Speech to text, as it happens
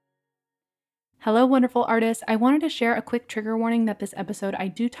Hello, wonderful artists. I wanted to share a quick trigger warning that this episode I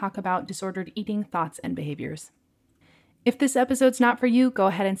do talk about disordered eating thoughts and behaviors. If this episode's not for you, go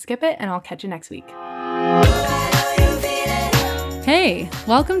ahead and skip it, and I'll catch you next week. Hey,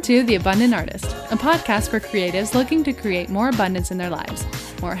 welcome to The Abundant Artist, a podcast for creatives looking to create more abundance in their lives,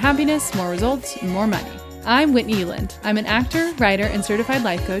 more happiness, more results, more money. I'm Whitney Euland. I'm an actor, writer, and certified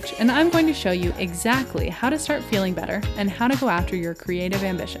life coach, and I'm going to show you exactly how to start feeling better and how to go after your creative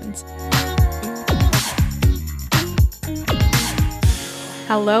ambitions.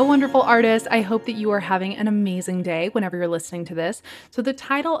 Hello, wonderful artists. I hope that you are having an amazing day whenever you're listening to this. So the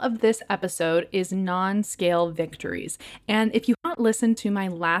title of this episode is Non-Scale Victories. And if you haven't listened to my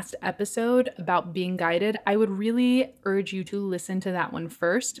last episode about being guided, I would really urge you to listen to that one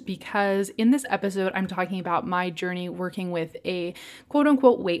first, because in this episode, I'm talking about my journey working with a quote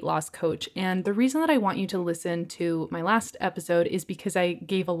unquote weight loss coach. And the reason that I want you to listen to my last episode is because I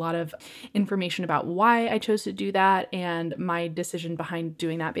gave a lot of information about why I chose to do that and my decision behind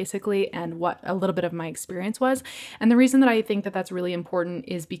doing that basically, and what a little bit of my experience was. And the reason that I think that that's really important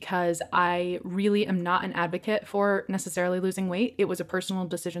is because I really am not an advocate for necessarily losing weight. It was a personal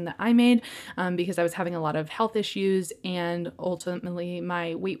decision that I made because I was having a lot of health issues, and ultimately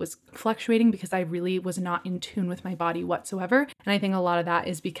my weight was fluctuating because I really was not in tune with my body whatsoever. And I think a lot of that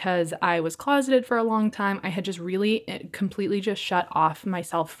is because I was closeted for a long time. I had just really completely just shut off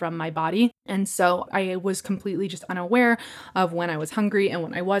myself from my body. And so I was completely just unaware of when I was hungry and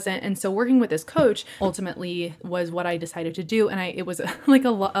when I wasn't. And so working with this coach ultimately was what I decided to do. And it was like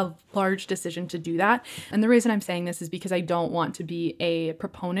a large decision to do that. And the reason I'm saying this is because I don't want to be a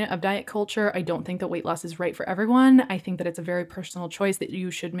proponent of diet culture. I don't think that weight loss is right for everyone. I think that it's a very personal choice that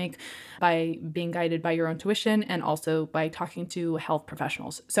you should make by being guided by your own tuition and also by talking to health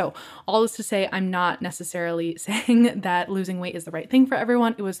professionals. So all this to say, I'm not necessarily saying that losing weight is the right thing for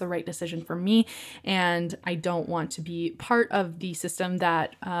everyone. It was the right decision for me. And I don't want to be part of the system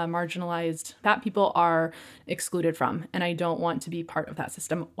that marginalized fat people are excluded from. And I don't want to be part of that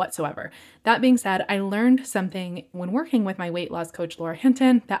system whatsoever. That being said, I learned something when working with my weight loss coach, Laura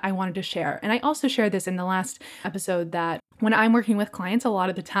Hinton, that I wanted to share. And I also shared this in the last episode that when I'm working with clients, a lot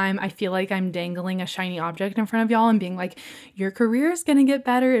of the time, I feel like I'm dangling a shiny object in front of y'all and being like, your career is going to get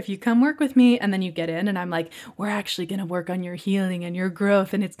better if you come work with me. And then you get in and I'm like, we're actually going to work on your healing and your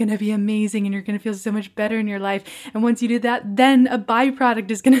growth, and it's going to be amazing and you're going to feel so much better in your life. And once you do that, then a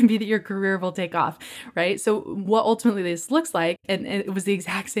byproduct is going to be that your career will take off, right? So what ultimately this looks like, and it was the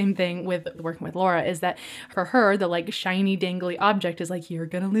exact same thing with working with Laura, is that for her, the like shiny dangly object is like, you're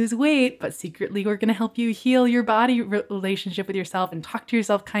going to lose weight, but secretly we're going to help you heal your body relationship with yourself and talk to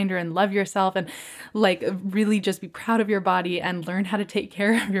yourself kinder and love yourself and like really just be proud of your body and learn how to take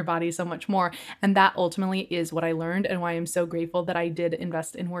care of your body so much more. And that ultimately is what I learned and why I'm so grateful that I did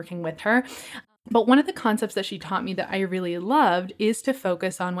invest in working with her. But one of the concepts that she taught me that I really loved is to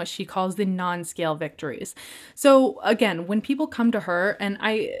focus on what she calls the non-scale victories. So again, when people come to her, and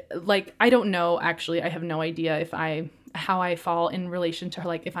I don't know, actually, I have no idea how I fall in relation to her,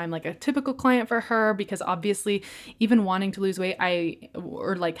 like if I'm like a typical client for her, because obviously even wanting to lose weight,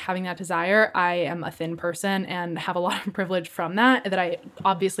 or like having that desire, I am a thin person and have a lot of privilege from that I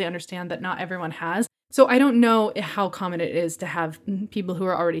obviously understand that not everyone has. So I don't know how common it is to have people who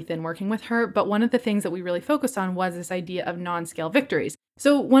are already thin working with her, but one of the things that we really focused on was this idea of non-scale victories.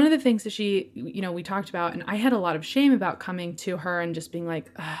 So one of the things that she, we talked about, and I had a lot of shame about coming to her and just being like,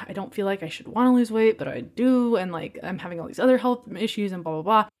 I don't feel like I should want to lose weight, but I do. And like, I'm having all these other health issues and blah, blah,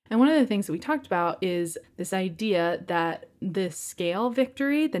 blah. And one of the things that we talked about is this idea that the scale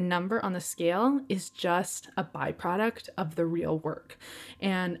victory, the number on the scale, is just a byproduct of the real work.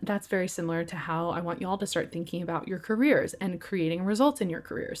 And that's very similar to how I want you all to start thinking about your careers and creating results in your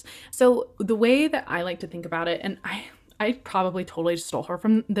careers. So the way that I like to think about it, and I probably totally stole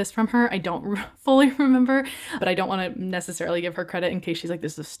from her. I don't fully remember, but I don't want to necessarily give her credit in case she's like,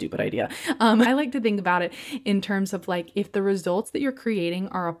 this is a stupid idea. I like to think about it in terms of like, if the results that you're creating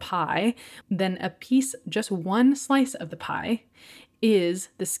are a pie, then a piece, just one slice of the pie is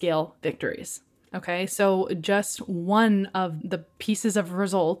the scale victories. Okay, so just one of the pieces of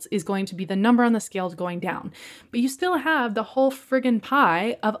results is going to be the number on the scale going down. But you still have the whole friggin'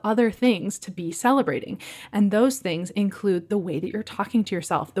 pie of other things to be celebrating. And those things include the way that you're talking to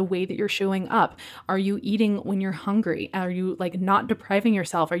yourself, the way that you're showing up. Are you eating when you're hungry? Are you like not depriving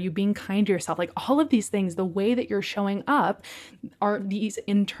yourself? Are you being kind to yourself? Like all of these things, the way that you're showing up are these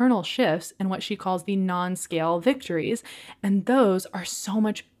internal shifts and what she calls the non-scale victories. And those are so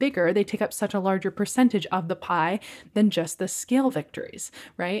much bigger. They take up such a larger percentage of the pie than just the scale victories,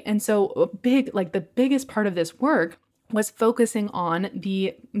 right? And so the biggest part of this work was focusing on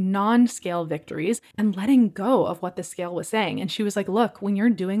the non-scale victories and letting go of what the scale was saying. And she was like, look, when you're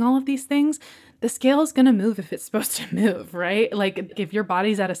doing all of these things, the scale is going to move if it's supposed to move, right? Like if your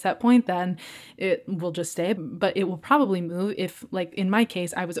body's at a set point, then it will just stay, but it will probably move if, like in my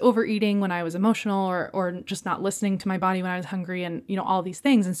case, I was overeating when I was emotional, or just not listening to my body when I was hungry, and all these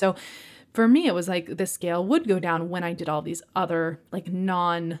things. And so for me, it was like the scale would go down when I did all these other like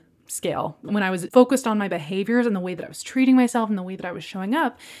non-scale. When I was focused on my behaviors and the way that I was treating myself and the way that I was showing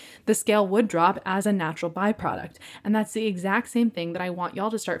up, the scale would drop as a natural byproduct. And that's the exact same thing that I want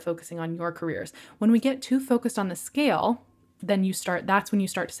y'all to start focusing on your careers. When we get too focused on the scale, then that's when you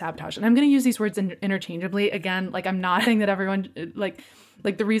start to sabotage. And I'm going to use these words interchangeably. Again, like I'm not saying that everyone like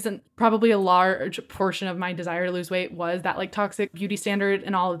the reason probably a large portion of my desire to lose weight was that like toxic beauty standard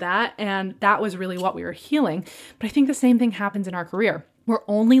and all of that. And that was really what we were healing. But I think the same thing happens in our career. We're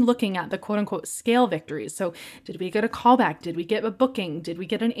only looking at the quote unquote scale victories. So did we get a callback? Did we get a booking? Did we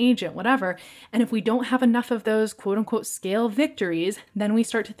get an agent? Whatever. And if we don't have enough of those quote unquote scale victories, then we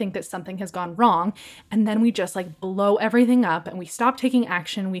start to think that something has gone wrong. And then we just like blow everything up and we stop taking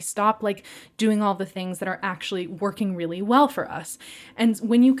action. We stop like doing all the things that are actually working really well for us. And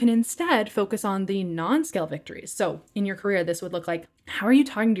when you can instead focus on the non-scale victories. So in your career, this would look like, how are you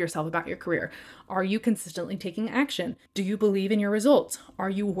talking to yourself about your career? Are you consistently taking action? Do you believe in your results? Are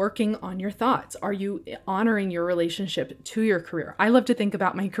you working on your thoughts? Are you honoring your relationship to your career? I love to think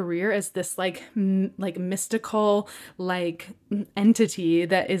about my career as this like mystical like entity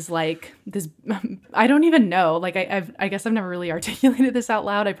that is like this. I don't even know. Like I guess I've never really articulated this out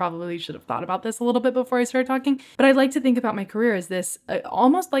loud. I probably should have thought about this a little bit before I started talking. But I like to think about my career as this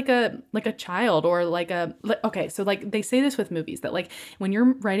almost like a child, or okay. So like they say this with movies, that like when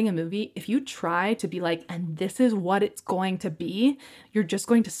you're writing a movie, if you try to be like, and this is what it's going to be, you're just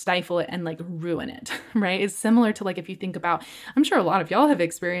going to stifle it and like ruin it, right? It's similar to like if you think about, I'm sure a lot of y'all have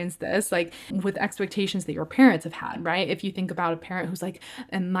experienced this, like with expectations that your parents have had, right? If you think about a parent who's like,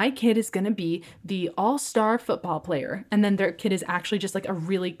 and my kid is going to be the all-star football player, and then their kid is actually just like a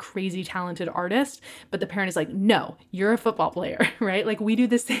really crazy talented artist, but the parent is like, no, you're a football player, right? Like we do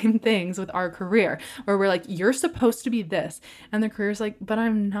the same things with our career, where we're like, you're supposed to be this, and the career's like, but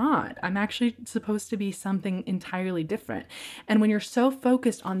I'm not. I'm actually supposed to be something entirely different. And when you're so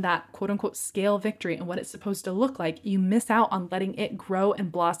focused on that quote unquote scale victory and what it's supposed to look like, you miss out on letting it grow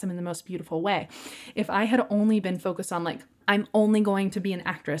and blossom in the most beautiful way. If I had only been focused on like, I'm only going to be an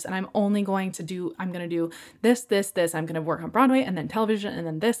actress, and I'm going to do this. I'm going to work on Broadway and then television and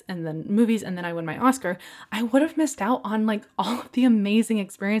then this and then movies, and then I win my Oscar, I would have missed out on like all of the amazing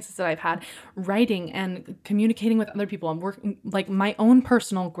experiences that I've had writing and communicating with other people and working like my own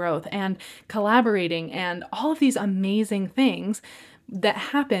personal growth and collaborating and all of these amazing things that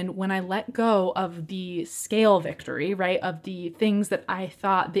happened when I let go of the scale victory, right? Of the things that I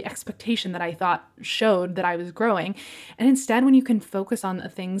thought, the expectation that I thought showed that I was growing. And instead, when you can focus on the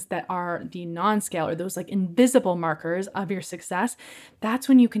things that are the non-scale, or those like invisible markers of your success, that's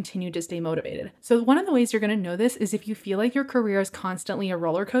when you continue to stay motivated. So one of the ways you're going to know this is if you feel like your career is constantly a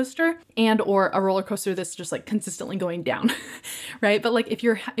roller coaster, and or a roller coaster that's just like consistently going down, right? But like if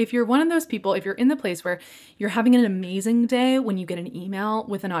you're one of those people, if you're in the place where you're having an amazing day when you get an email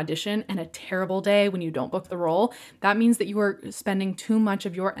with an audition and a terrible day when you don't book the role, that means that you are spending too much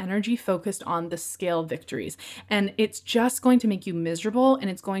of your energy focused on the scale victories. And it's just going to make you miserable, and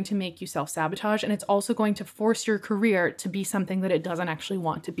it's going to make you self-sabotage, and it's also going to force your career to be something that it doesn't actually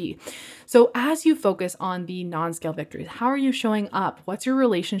want to be. So as you focus on the non-scale victories, how are you showing up? What's your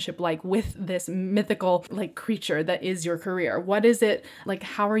relationship like with this mythical like creature that is your career? What is it like?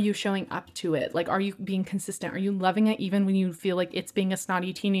 How are you showing up to it? Like, are you being consistent? Are you loving it even when you feel like it's being a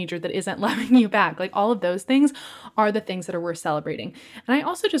snotty teenager that isn't loving you back? Like all of those things are the things that are worth celebrating. And I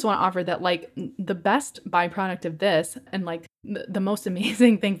also just want to offer that like the best byproduct of this, and like the most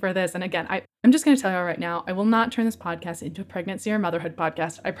amazing thing for this, and again, I'm just going to tell you right now, I will not turn this podcast into a pregnancy or motherhood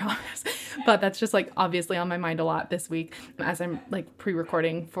podcast, I promise. But that's just like obviously on my mind a lot this week as I'm like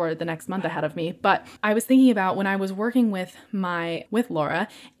pre-recording for the next month ahead of me. But I was thinking about when I was working with Laura,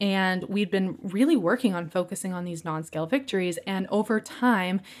 and we'd been really working on focusing on these non-scale victories, and over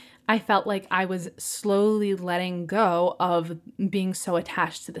time, I felt like I was slowly letting go of being so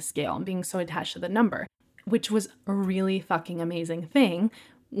attached to the scale and being so attached to the number, which was a really fucking amazing thing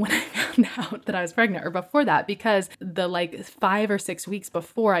when I found out that I was pregnant, or before that, because the like 5 or 6 weeks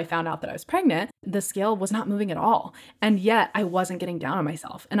before I found out that I was pregnant, the scale was not moving at all. And yet I wasn't getting down on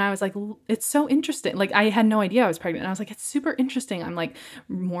myself. And I was like, it's so interesting. Like I had no idea I was pregnant. And I was like, it's super interesting. I'm like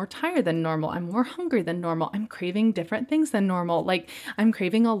more tired than normal. I'm more hungry than normal. I'm craving different things than normal. Like I'm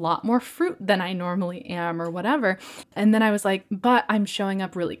craving a lot more fruit than I normally am or whatever. And then I was like, but I'm showing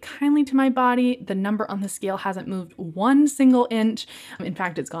up really kindly to my body. The number on the scale hasn't moved one single inch. In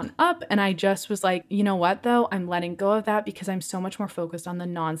fact, it's gone up. And I just was like, you know what though? I'm letting go of that because I'm so much more focused on the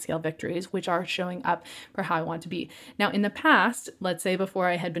non-scale victories, which are showing up for how I want to be. Now, in the past, let's say before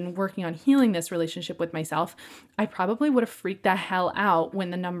I had been working on healing this relationship with myself, I probably would have freaked the hell out when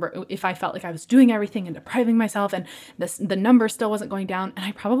the number, if I felt like I was doing everything and depriving myself and the number still wasn't going down, and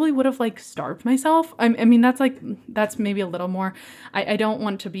I probably would have like starved myself. I mean, that's maybe a little more, I don't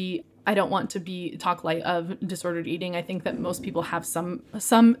want to be talk light of disordered eating. I think that most people have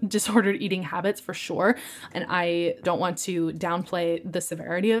some disordered eating habits for sure. And I don't want to downplay the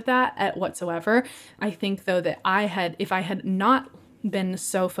severity of that whatsoever. I think though that if I had not been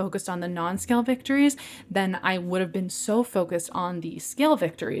so focused on the non-scale victories, then I would have been so focused on the scale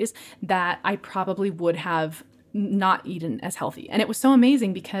victories that I probably would have not eaten as healthy. And it was so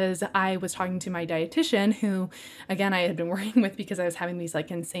amazing because I was talking to my dietitian, who again I had been working with because I was having these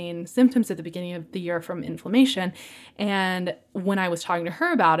like insane symptoms at the beginning of the year from inflammation. And when I was talking to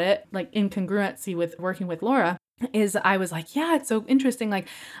her about it, like in congruency with working with Laura, is I was like, yeah, it's so interesting. Like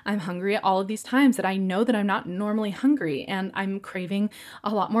I'm hungry at all of these times that I know that I'm not normally hungry, and I'm craving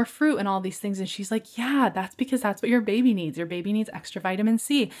a lot more fruit and all these things. And she's like, yeah, that's because that's what your baby needs. Your baby needs extra vitamin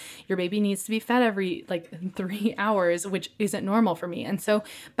C. Your baby needs to be fed every like 3 hours, which isn't normal for me. And so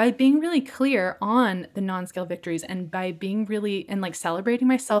by being really clear on the non-scale victories and by being really and like celebrating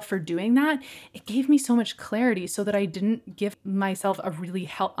myself for doing that, it gave me so much clarity so that I didn't give myself a really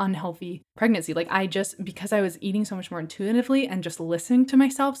unhealthy pregnancy. Like because I was eating so much more intuitively and just listening to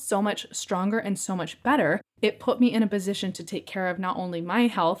myself so much stronger and so much better, it put me in a position to take care of not only my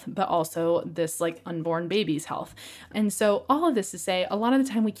health, but also this like unborn baby's health. And so all of this to say, a lot of the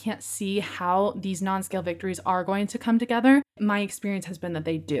time we can't see how these non-scale victories are going to come together. My experience has been that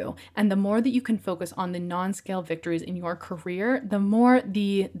they do. And the more that you can focus on the non-scale victories in your career, the more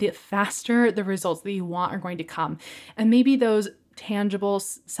the faster the results that you want are going to come. And maybe those tangible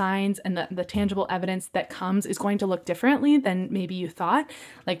signs and the tangible evidence that comes is going to look differently than maybe you thought.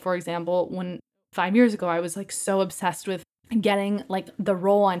 Like, for example, when 5 years ago, I was like so obsessed with getting like the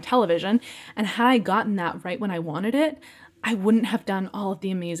role on television. And had I gotten that right when I wanted it, I wouldn't have done all of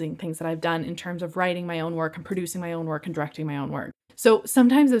the amazing things that I've done in terms of writing my own work and producing my own work and directing my own work. So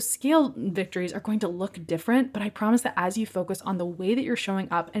sometimes those scale victories are going to look different, but I promise that as you focus on the way that you're showing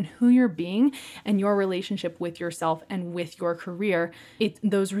up and who you're being and your relationship with yourself and with your career,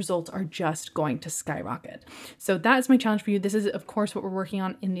 those results are just going to skyrocket. So that is my challenge for you. This is, of course, what we're working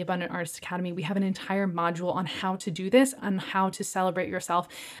on in the Abundant Artist Academy. We have an entire module on how to do this, on how to celebrate yourself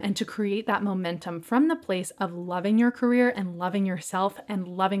and to create that momentum from the place of loving your career and loving yourself and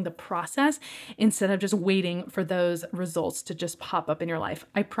loving the process instead of just waiting for those results to just pop up in your life.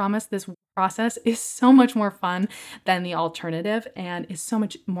 I promise this process is so much more fun than the alternative and is so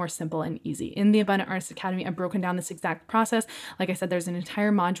much more simple and easy. In the Abundant Artist Academy, I've broken down this exact process. Like I said, there's an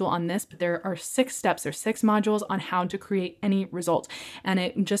entire module on this, but there are 6 steps or 6 modules on how to create any result. And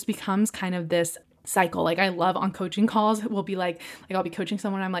it just becomes kind of this cycle. Like I love on coaching calls, we'll be like I'll be coaching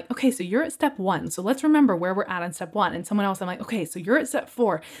someone. I'm like, okay, so you're at step 1. So let's remember where we're at on step 1. And someone else, I'm like, okay, so you're at step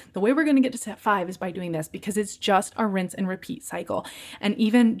 4. The way we're going to get to step 5 is by doing this, because it's just a rinse and repeat cycle. And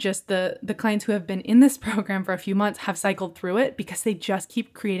even just the clients who have been in this program for a few months have cycled through it because they just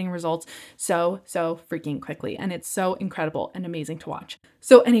keep creating results so freaking quickly. And it's so incredible and amazing to watch.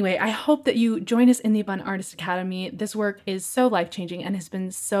 So anyway, I hope that you join us in the Abundant Artist Academy. This work is so life-changing and has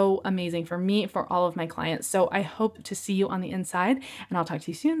been so amazing for me, for all of my clients. So I hope to see you on the inside, and I'll talk to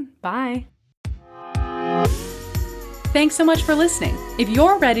you soon. Bye. Thanks so much for listening. If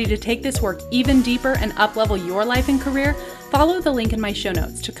you're ready to take this work even deeper and uplevel your life and career, follow the link in my show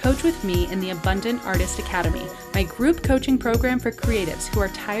notes to coach with me in the Abundant Artist Academy, my group coaching program for creatives who are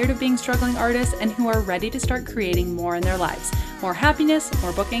tired of being struggling artists and who are ready to start creating more in their lives. More happiness,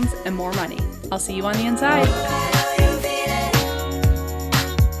 more bookings, and more money. I'll see you on the inside.